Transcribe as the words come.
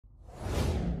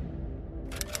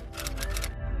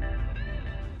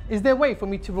Is there a way for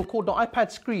me to record the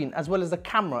iPad screen as well as the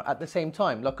camera at the same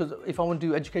time? Like, 'cause if I want to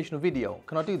do educational video,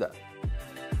 can I do that?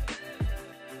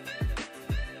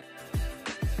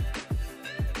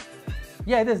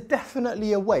 Yeah, there's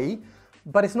definitely a way,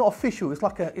 but it's not official. It's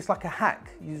like a hack.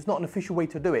 It's not an official way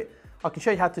to do it. I can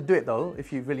show you how to do it though,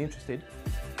 if you're really interested.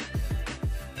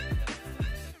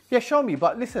 Yeah, show me,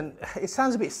 but listen, it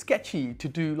sounds a bit sketchy to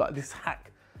do like this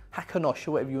hackanosh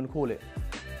or whatever you want to call it.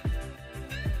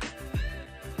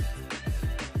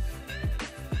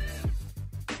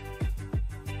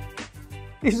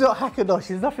 It's not hackanosh,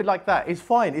 it's nothing like that. It's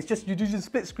fine. It's just you do the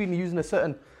split screen using a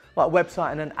certain like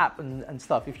website and an app and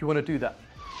stuff if you want to do that.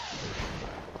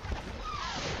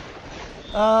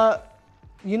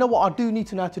 You know what? I do need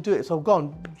to know how to do it. So go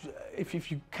on, if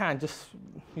you can, just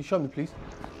you show me, please.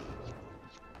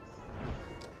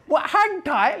 Well, hang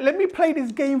tight. Let me play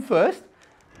this game first,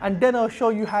 and then I'll show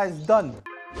you how it's done.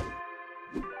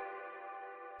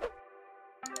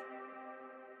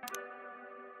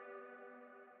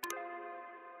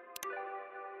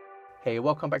 Hey,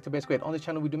 welcome back to Base. On this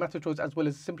channel, we do math tutorials as well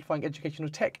as simplifying educational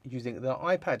tech using the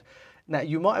iPad. Now,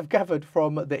 you might have gathered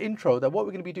from the intro that what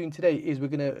we're going to be doing today is I'm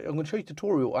going to show you a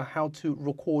tutorial on how to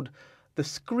record the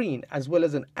screen as well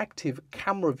as an active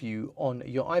camera view on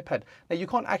your iPad. Now, you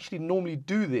can't actually normally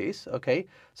do this, okay?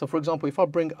 So, for example, if I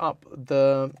bring up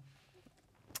the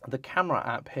camera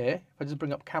app here, if I just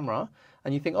bring up camera,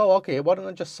 and you think, oh, okay, why don't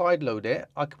I just sideload it?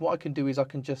 What I can do is I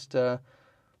can just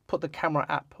put the camera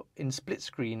app in split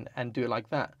screen and do it like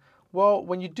that. Well,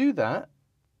 when you do that,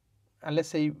 and let's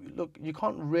say, look, you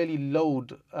can't really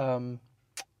load,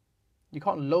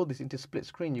 this into split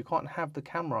screen. You can't have the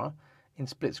camera in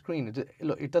split screen.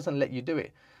 Look, it doesn't let you do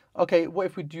it. Okay, what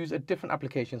if we use a different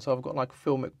application? So I've got like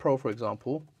Filmic Pro, for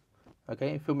example.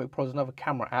 Okay, Filmic Pro is another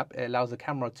camera app. It allows the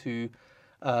camera to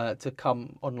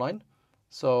come online.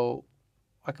 So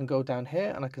I can go down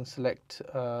here and I can select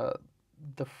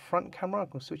the front camera. I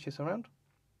can switch this around.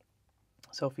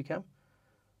 Selfie cam.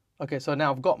 Okay, so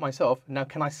now I've got myself. Now,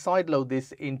 can I sideload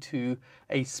this into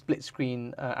a split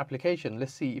screen application?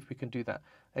 Let's see if we can do that.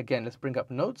 Again, let's bring up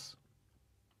notes.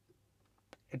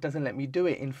 It doesn't let me do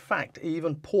it. In fact, it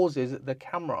even pauses the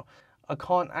camera. I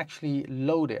can't actually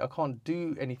load it. I can't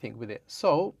do anything with it.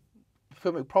 So,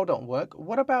 Filmic Pro don't work.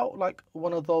 What about like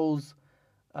one of those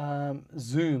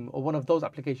Zoom or one of those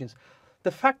applications? The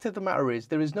fact of the matter is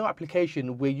there is no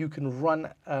application where you can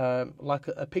run like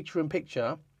a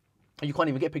picture-in-picture. You can't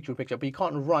even get picture-in-picture, but you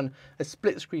can't run a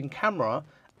split-screen camera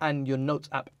and your notes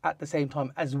app at the same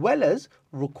time, as well as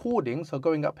recording. So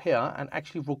going up here and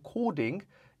actually recording,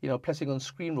 you know, pressing on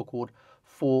screen record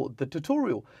for the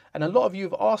tutorial. And a lot of you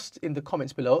have asked in the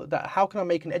comments below that how can I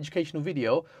make an educational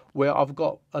video where I've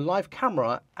got a live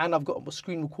camera and I've got a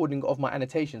screen recording of my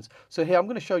annotations. So here I'm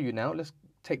going to show you now. Let's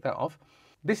take that off.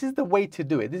 This is the way to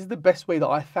do it. This is the best way that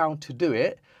I found to do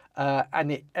it,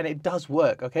 and it does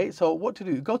work. Okay, so what to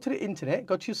do? Go to the internet,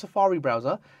 go to your Safari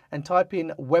browser, and type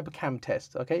in webcam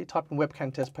test. Okay, type in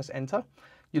webcam test, press enter.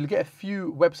 You'll get a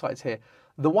few websites here.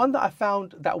 The one that I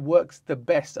found that works the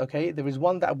best. Okay, there is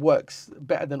one that works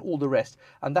better than all the rest,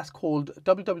 and that's called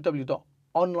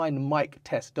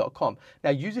www.onlinemictest.com. Now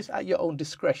use this at your own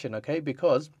discretion. Okay,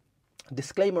 because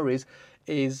disclaimer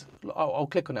is I'll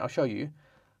click on it. I'll show you.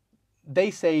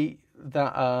 They say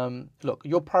that, look,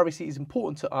 your privacy is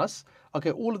important to us.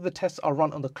 Okay, all of the tests are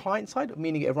run on the client side,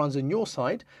 meaning it runs on your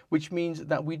side, which means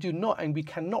that we do not and we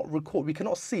cannot record, we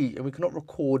cannot see and we cannot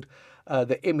record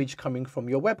the image coming from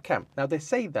your webcam. Now, they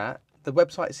say that the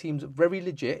website seems very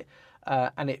legit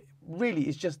and it really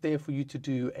is just there for you to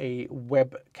do a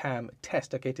webcam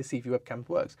test, okay, to see if your webcam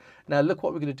works. Now, look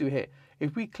what we're going to do here.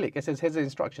 If we click, it says, here's the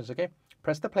instructions, okay?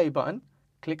 Press the play button.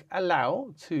 Click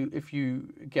allow to, if you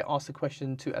get asked a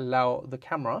question, to allow the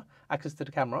camera, access to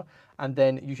the camera, and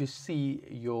then you should see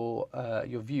your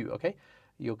view, okay?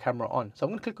 Your camera on. So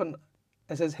I'm going to click on,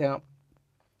 it says here,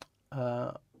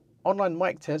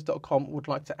 onlinemictest.com would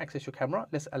like to access your camera.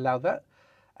 Let's allow that.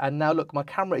 And now look, my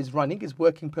camera is running, it's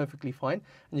working perfectly fine.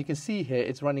 And you can see here,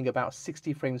 it's running about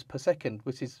 60 frames per second,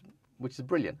 which is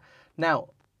brilliant. Now,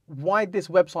 why this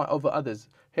website over others?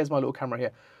 Here's my little camera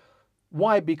here.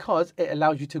 Why? Because it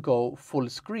allows you to go full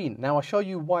screen. Now I'll show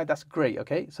you why that's great,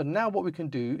 okay? So now what we can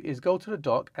do is go to the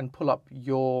dock and pull up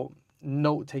your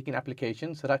note-taking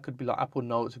application. So that could be like Apple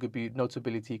Notes, it could be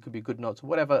Notability, it could be Good Notes,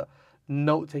 whatever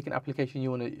note-taking application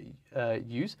you want to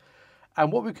use. And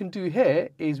what we can do here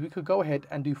is we could go ahead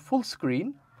and do full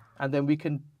screen, and then we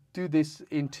can do this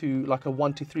into like a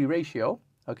 1:3 ratio,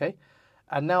 okay?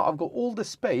 And now I've got all the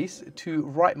space to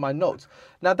write my notes.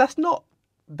 Now that's not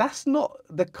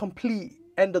the complete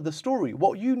end of the story.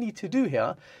 What you need to do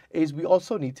here is we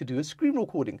also need to do a screen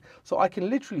recording. So I can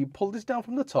literally pull this down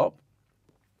from the top,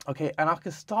 okay, and I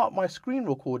can start my screen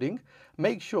recording.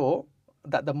 Make sure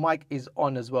that the mic is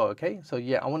on as well, okay? So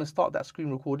yeah, I want to start that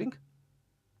screen recording.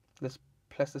 Let's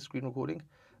press the screen recording.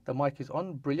 The mic is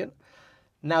on, brilliant.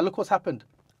 Now look what's happened.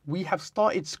 We have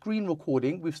started screen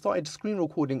recording. We've started screen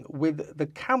recording with the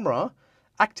camera,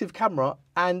 active camera,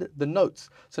 and the notes.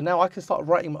 So now I can start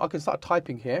writing, I can start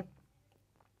typing here.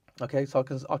 Okay, so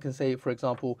I can say, for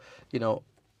example, you know,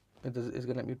 it's going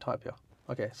to let me type here.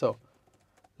 Okay, so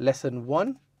lesson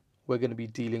 1, we're going to be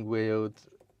dealing with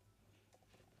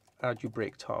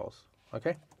algebraic tiles.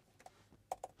 Okay,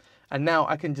 and now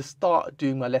I can just start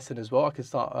doing my lesson as well. I can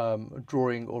start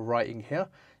drawing or writing here.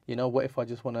 You know, what if I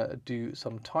just want to do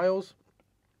some tiles?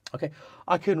 Okay,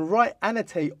 I can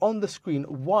annotate on the screen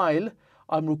while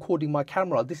I'm recording my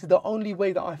camera. This is the only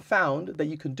way that I found that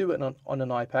you can do it on an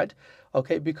iPad,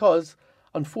 okay, because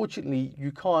unfortunately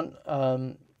you can't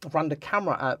run the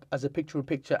camera app as a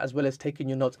picture-in-picture as well as taking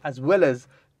your notes as well as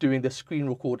doing the screen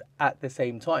record at the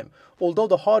same time. Although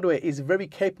the hardware is very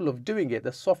capable of doing it,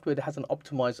 the software hasn't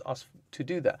optimized us to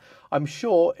do that. I'm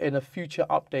sure in a future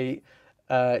update,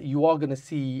 you are going to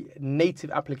see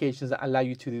native applications that allow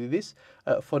you to do this.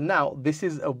 For now, this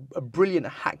is a brilliant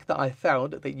hack that I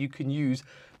found that you can use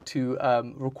to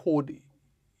record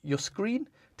your screen,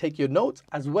 take your notes,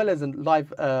 as well as a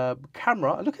live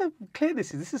camera. Look how clear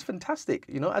this is. This is fantastic.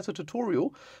 You know, as a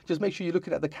tutorial, just make sure you're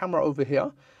looking at the camera over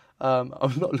here. I'm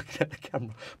not looking at the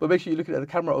camera, but make sure you're looking at the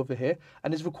camera over here,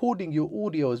 and it's recording your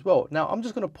audio as well. Now, I'm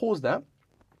just going to pause that.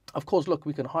 Of course, look,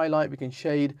 we can highlight, we can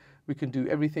shade, we can do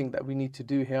everything that we need to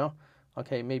do here.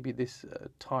 Okay, maybe this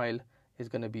tile is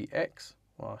going to be X.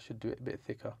 Well, I should do it a bit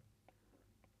thicker.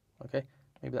 Okay,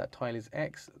 maybe that tile is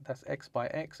X. That's X by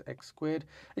X, X squared.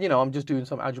 And, you know, I'm just doing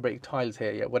some algebraic tiles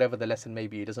here. Yeah, whatever the lesson may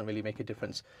be, it doesn't really make a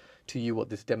difference to you what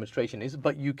this demonstration is.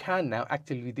 But you can now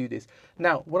actively do this.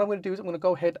 Now, what I'm going to do is I'm going to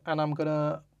go ahead and I'm going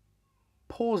to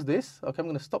pause this. Okay, I'm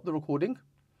going to stop the recording.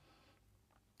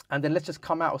 And then let's just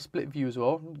come out of split view as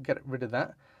well, get rid of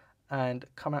that, and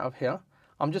come out of here.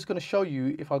 I'm just going to show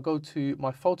you if I go to my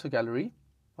photo gallery,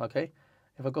 okay,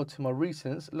 if I go to my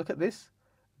recents, look at this.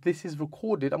 This is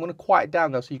recorded. I'm going to quiet it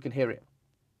down though so you can hear it.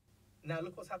 Now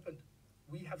look what's happened.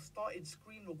 We have started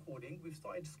screen recording. We've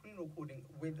started screen recording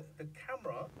with the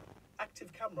camera,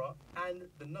 active camera, and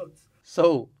the notes.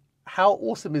 So how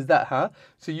awesome is that, huh?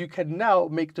 So you can now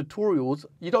make tutorials.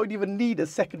 You don't even need a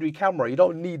secondary camera. You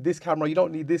don't need this camera. You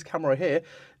don't need this camera here.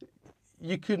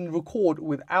 You can record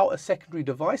without a secondary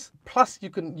device. Plus,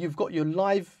 you've got your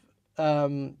live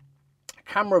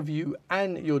camera view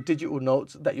and your digital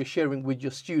notes that you're sharing with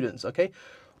your students, okay?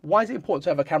 Why is it important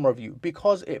to have a camera view?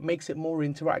 Because it makes it more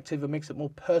interactive, it makes it more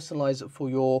personalized for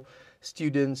your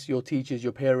students, your teachers,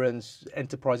 your parents,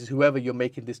 enterprises, whoever you're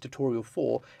making this tutorial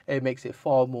for. It makes it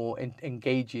far more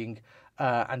engaging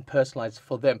and personalized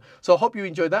for them. So I hope you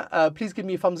enjoyed that. Please give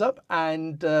me a thumbs up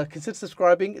and consider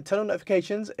subscribing, turn on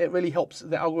notifications. It really helps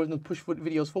the algorithm push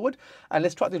videos forward. And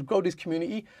let's try to grow this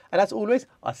community. And as always,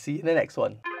 I'll see you in the next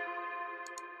one.